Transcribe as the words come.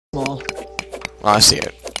small. Oh, I see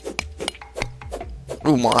it.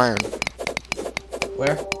 Ooh, more iron.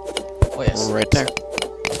 Where? Oh yes. Right there.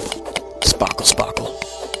 Sparkle, sparkle.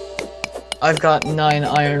 I've got 9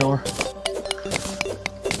 iron ore.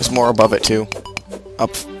 There's more above it too.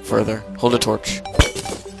 Up further. Hold a torch.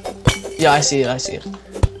 Yeah, I see it, I see it.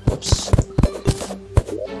 Oops.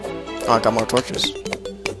 Oh, I got more torches.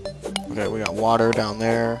 Okay, we got water down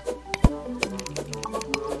there.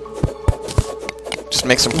 Just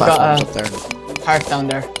make some platforms up there. Heart down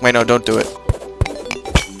there. Wait, no, don't do it.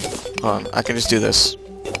 Hold on, I can just do this.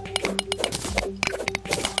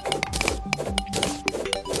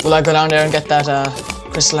 Will I go down there and get that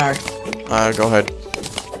crystal heart? Go ahead.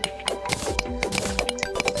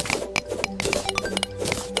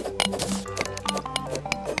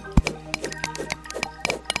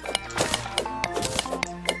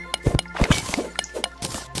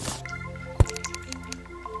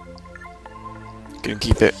 You can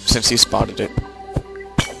keep it since he spotted it.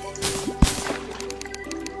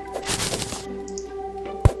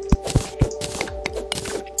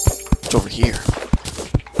 It's over here.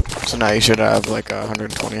 So now you should have like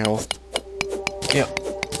 120 health. Yep.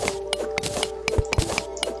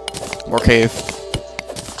 More cave.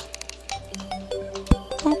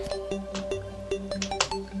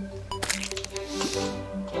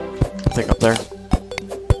 Nothing up there.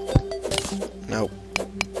 Nope.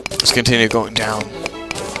 Let's continue going down.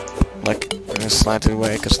 Like in a slanted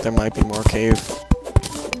way, because there might be more cave.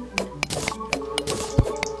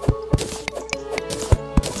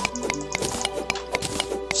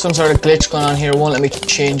 Some sort of glitch going on here won't let me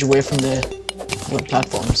change away from the wood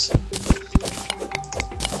platforms.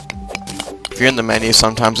 If you're in the menu,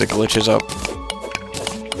 sometimes it glitches up.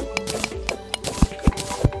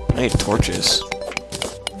 I need torches.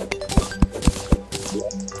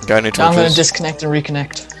 Got any torches? Now I'm gonna disconnect and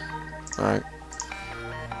reconnect. Alright.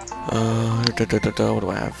 What do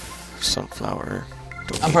I have? Sunflower.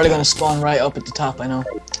 I'm probably gonna spawn right up at the top, I know.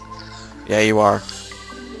 Yeah, you are.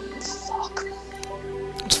 Fuck.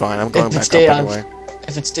 It's fine, I'm going back up anyway.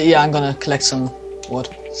 If it's yeah, I'm gonna collect some wood.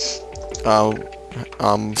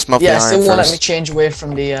 Smelt the iron still won't let me first. change away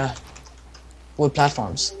from the wood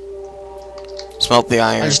platforms. Smelt the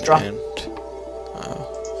iron just drop. and...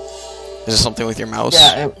 is this something with your mouse?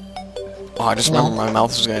 Yeah. Oh, I just remember my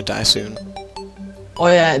mouse is gonna die soon. Oh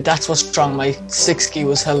yeah, that's what's wrong. My 6 key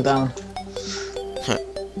was held down.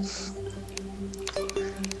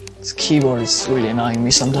 This keyboard is really annoying me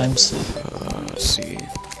sometimes. Let's see.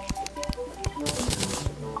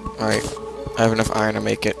 Alright, I have enough iron to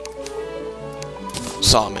make it.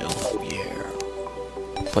 Sawmill,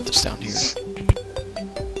 yeah. Put this down here.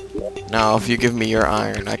 Now, if you give me your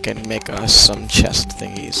iron, I can make us some chest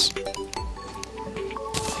thingies.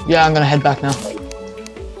 Yeah, I'm gonna head back now.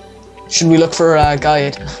 Should we look for a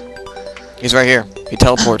guide? He's right here. He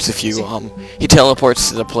teleports if you, he teleports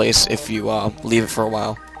to the place if you, leave it for a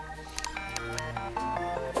while.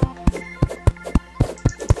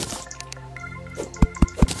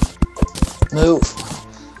 Move.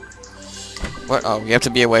 What? Oh, you have to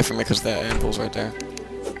be away from it because the anvil's right there.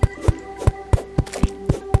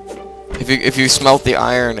 If you smelt the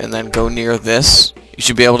iron and then go near this, you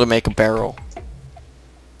should be able to make a barrel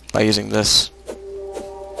by using this.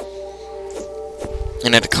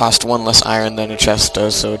 And it costs 1 less iron than a chest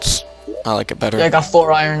does, so I like it better. Yeah, I got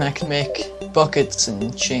 4 iron. I can make buckets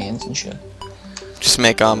and chains and shit. Just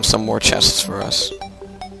make some more chests for us.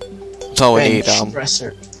 That's all we need.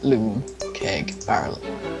 Dresser, loom, keg, barrel.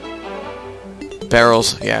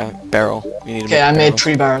 Barrels, yeah, barrel. You need to Okay, I made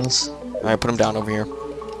 3 barrels. Alright, put them down over here.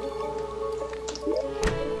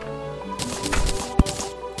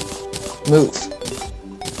 Move.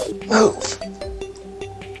 Move.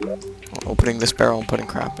 Opening this barrel and putting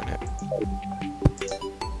crap in it.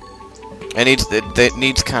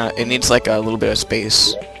 It needs like a little bit of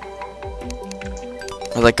space.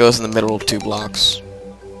 Or like goes in the middle of 2 blocks.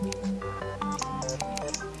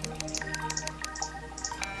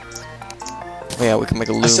 Oh yeah, we can make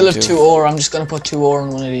a loom. I still have too. 2 ore. I'm just gonna put 2 ore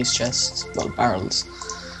in one of these chests. Well, barrels.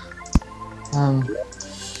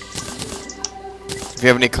 If you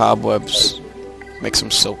have any cobwebs, make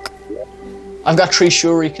some silk. I've got 3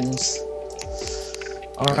 shurikens.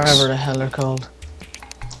 Or whatever the hell they're called.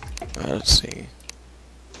 Let's see.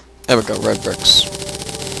 There we go, red bricks.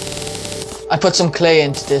 I put some clay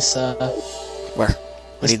into this, Where? I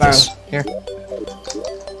this need barrel. this. Here.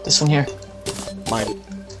 This one here. Mine.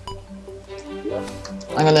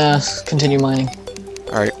 I'm gonna continue mining.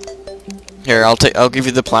 Alright. Here, I'll give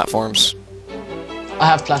you the platforms. I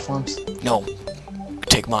have platforms. No.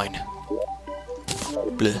 Take mine.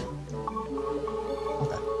 Bleh.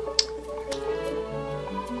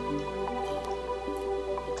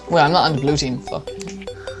 Wait, I'm not on the blue team. Fuck.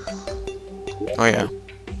 Oh yeah.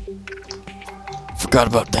 Forgot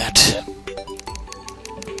about that.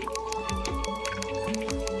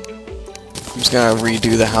 I'm just gonna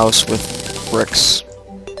redo the house with bricks.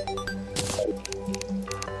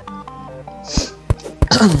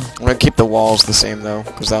 I'm gonna keep the walls the same though,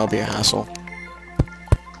 because that'll be a hassle.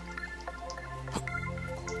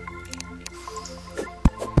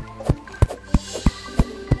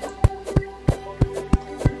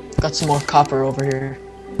 Got some more copper over here.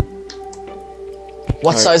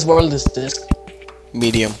 What Alright. size world is this?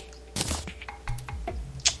 Medium.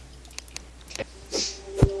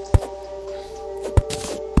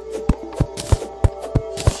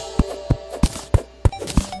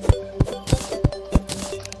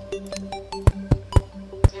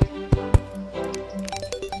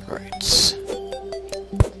 Right.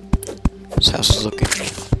 This house is looking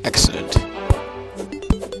excellent.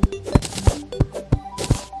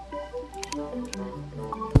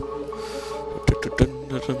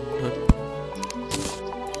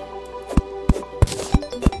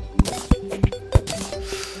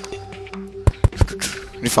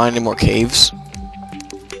 Did you find any more caves?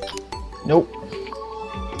 Nope.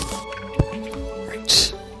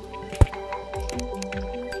 Right.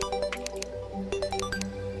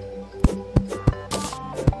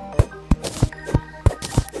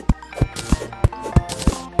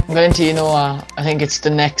 I'm going to, I think it's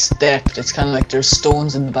the next depth. It's kind of like there's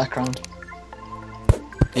stones in the background.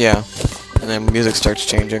 Yeah. And then music starts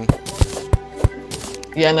changing.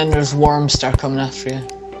 Yeah, and then there's worms start coming after you.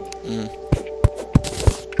 Mm.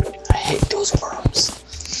 I hate those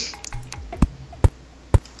worms.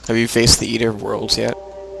 Have you faced the Eater of Worlds yet?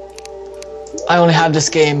 I only have this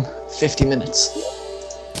game 50 minutes.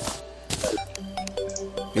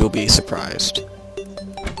 You'll be surprised.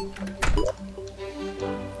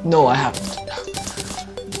 No, I haven't.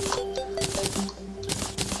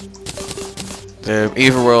 The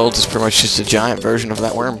Eater of Worlds is pretty much just a giant version of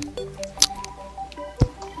that worm.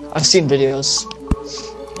 I've seen videos.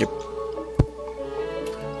 Yep.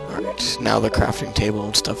 Alright, now the crafting table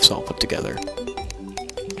and stuff's all put together.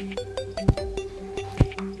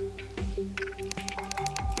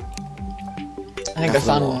 I think I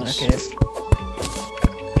found one in a cave.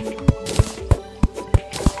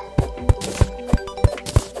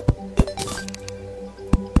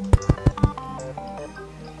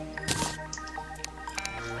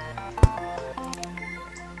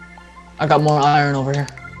 I got more iron over here.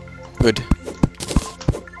 Good.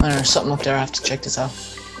 And there's something up there, I have to check this out.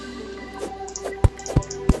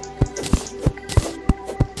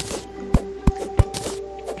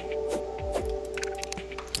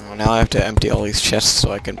 Oh, now I have to empty all these chests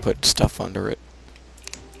so I can put stuff under it.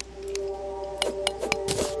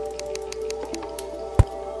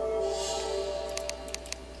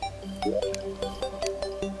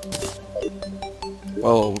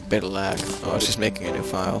 Whoa, bit of lag. Oh, it's just making a new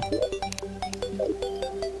file.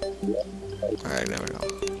 Alright, there we go.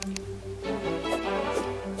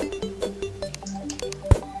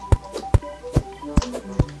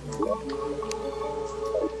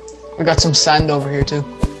 We got some sand over here too.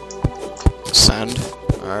 Sand.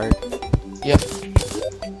 Alright. Yep.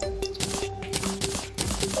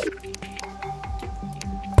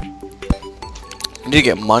 I need to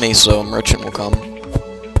get money so a merchant will come.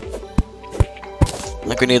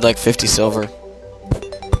 Like we need like 50 silver.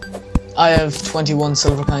 I have 21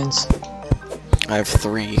 silver coins. I have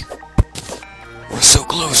 3. We're so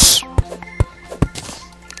close.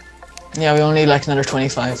 Yeah, we only need like another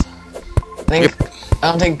 25. I think. Yep. I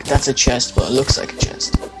don't think that's a chest, but it looks like a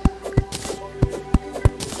chest.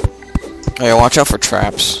 Oh yeah, watch out for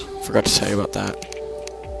traps. Forgot to tell you about that.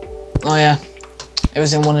 Oh yeah, it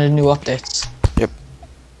was in one of the new updates. Yep.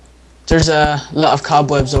 There's a lot of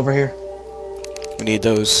cobwebs over here. We need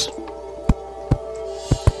those.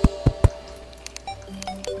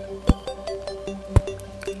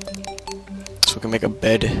 So we can make a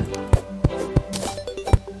bed.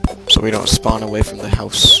 So we don't spawn away from the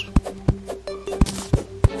house.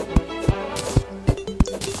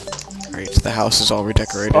 Alright, the house is all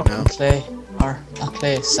redecorated Fucking now. clay, or not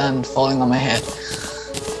clay, sand falling on my head.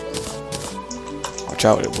 Watch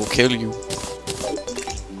out, it will kill you.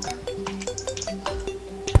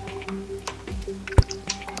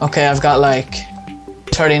 Okay, I've got like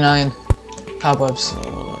 39 cobwebs. Oh,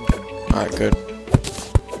 hold on. Alright, good.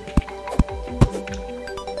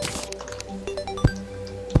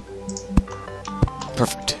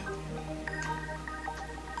 Perfect.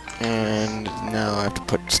 And now I have to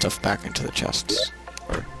put stuff back into the chests.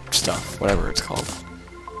 Or stuff, whatever it's called.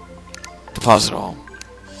 Deposit all.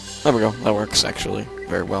 There we go, that works actually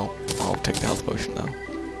very well. I'll take the health potion though.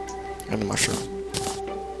 And the mushroom.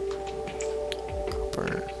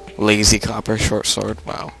 Copper. Lazy copper short sword.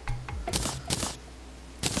 Wow.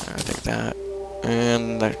 I take that.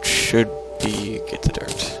 And that should be... Get the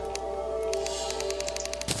dirt.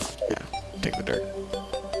 Yeah, take the dirt.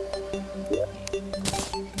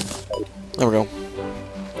 There we go.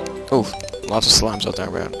 Oh, lots of slimes out there,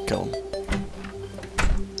 man. Kill them.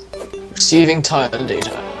 Receiving tile data,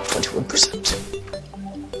 21%.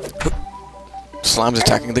 Slime's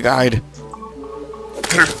attacking the guide.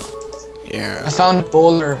 Yeah. I found a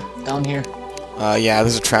boulder down here. Yeah,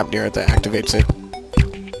 there's a trap near it that activates it.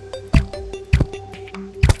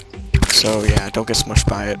 So, yeah, don't get smushed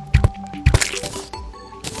by it.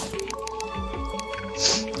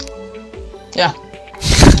 Yeah.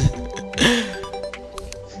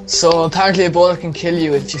 So, apparently a boulder can kill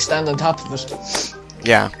you if you stand on top of it.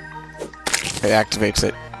 Yeah. It activates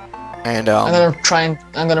it. And, I'm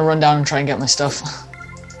gonna run down and try and get my stuff.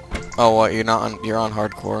 Oh, what, you're on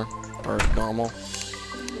hardcore? Or normal?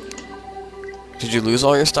 Did you lose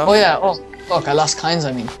all your stuff? Oh yeah, oh, look, I lost coins,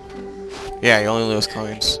 I mean. Yeah, you only lose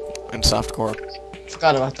coins in softcore.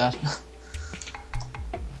 Forgot about that.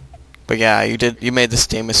 But yeah, you made the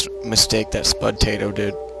same mistake that Spudtato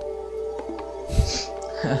did.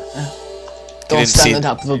 Don't stand on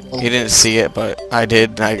top of a boulder. He didn't see it, but I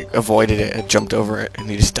did, and I avoided it and jumped over it, and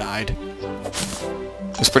he just died.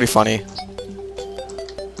 It was pretty funny.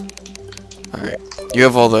 Alright, you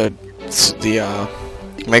have all the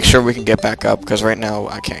make sure we can get back up, because right now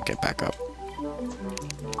I can't get back up.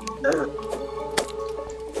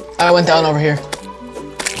 I went down over here.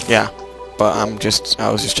 Yeah, but I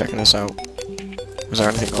was just checking this out. Was there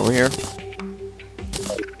anything over here?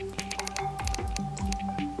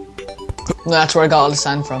 No, that's where I got all the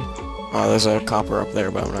sand from. Oh, there's a copper up there,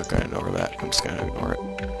 but I'm not going to ignore that. I'm just going to ignore it.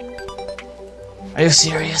 Are you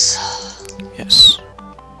serious? Yes.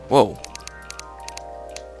 Whoa.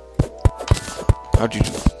 How'd you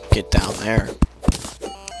get down there?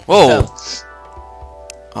 Whoa!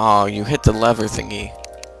 Oh, you hit the lever thingy.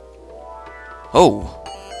 Oh!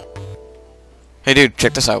 Hey dude,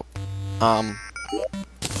 check this out.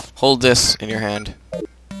 Hold this in your hand.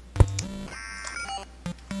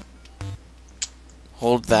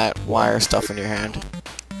 Hold that wire stuff in your hand.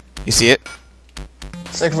 You see it?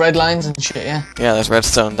 It's like red lines and shit, yeah? Yeah, there's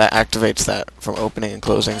redstone. That activates that from opening and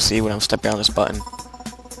closing. See, when I'm stepping on this button,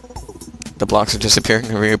 the blocks are disappearing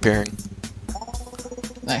and reappearing.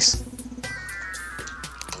 Nice.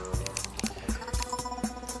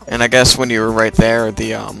 And I guess when you were right there,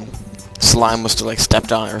 the slime must have like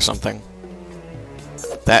stepped on it or something.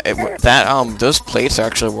 Those plates are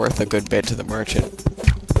actually worth a good bit to the merchant.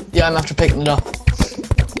 Yeah, I'm after picking it up.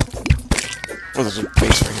 Oh, there's a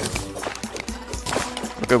place right here.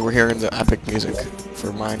 Okay, we're hearing the epic music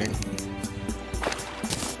for mining.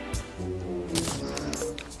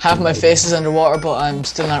 Half my face is underwater, but I'm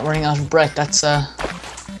still not running out of breath. That's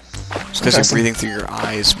It's because you're breathing through your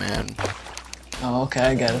eyes, man. Oh, okay,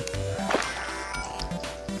 I get it.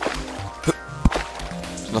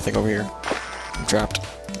 There's nothing over here. I'm trapped.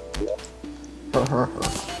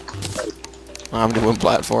 I'm doing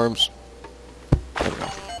platforms. There we go.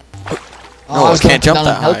 Oh, No, I can't jump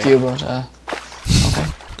that high. Help you, but okay.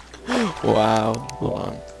 Wow. Hold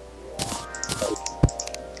on.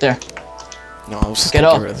 There. No, I was just Get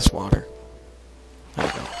gonna up. get rid of this water. There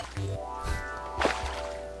we go.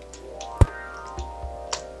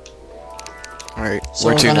 Alright, So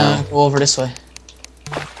where we're to gonna now? go over this way.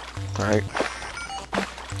 Alright.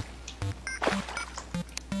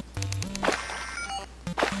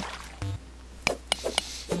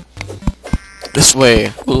 This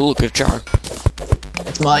way. Ooh, good job.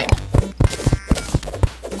 It's mine.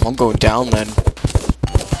 I'm going down then.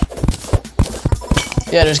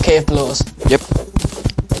 Yeah, there's a cave below us. Yep.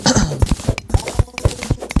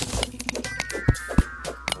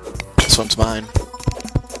 This one's mine.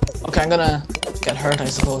 Okay, I'm gonna get hurt, I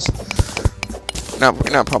suppose. No,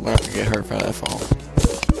 we're not probably not gonna get hurt by that fall.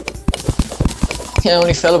 Yeah, I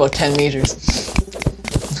only fell about 10 meters.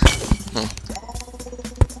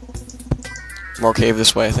 More cave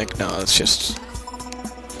this way, I think. No, it's just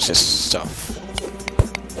stuff.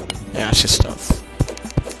 Yeah, it's just stuff.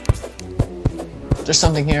 There's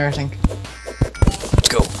something here, I think. Let's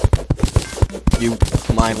go. You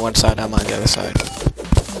mine one side, I mine the other side.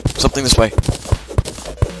 Something this way.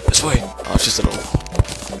 This way. Oh, it's just a little.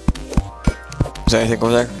 Is there anything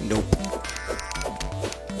over there? Nope.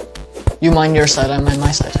 You mine your side, I mine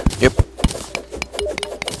my side. Yep.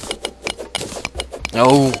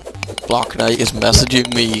 No. Block Knight is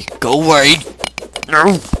messaging me. Go away.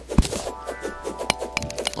 No.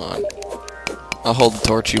 Hold on. I'll hold the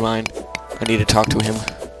torch, you mind? I need to talk to him.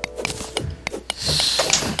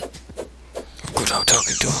 without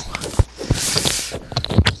talking to him.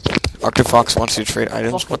 Arcticfox wants you to trade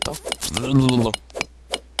items. What the?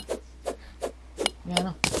 Yeah, I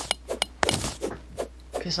know.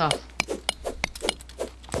 Piss off.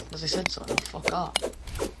 As I said so, no, fuck off.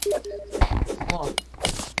 What?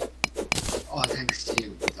 Oh, thanks to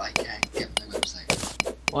you, I can't get my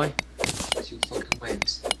website. Why? Because you fucking went.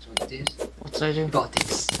 So what you did? What did I do? You bought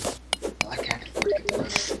this. I can't afford to get the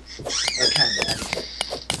website. I can't, anyway.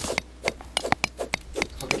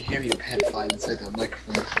 I can hear you pedophile inside the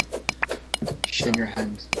microphone. Shit in your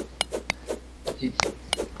hand.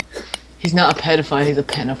 He's not a pedophile, he's a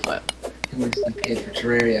pedophile. He wants to pay for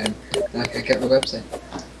Terraria and I can't get my website.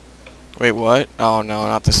 Wait, what? Oh no,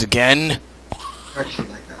 not this again. Actually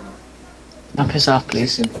like that one. Now piss off,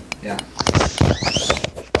 please. Listen, yeah.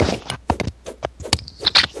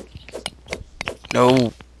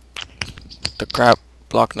 No. The crap.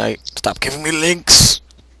 Block Knight. Stop giving me links.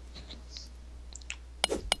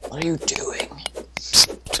 What are you doing?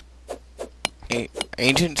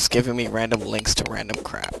 Agent's giving me random links to random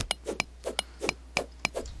crap.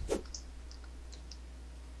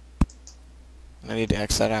 I need to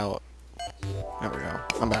X that out. There we go.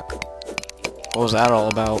 I'm back. What was that all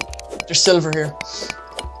about? There's silver here.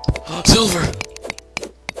 Silver!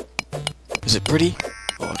 Is it pretty?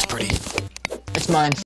 Oh, it's pretty. It's mine.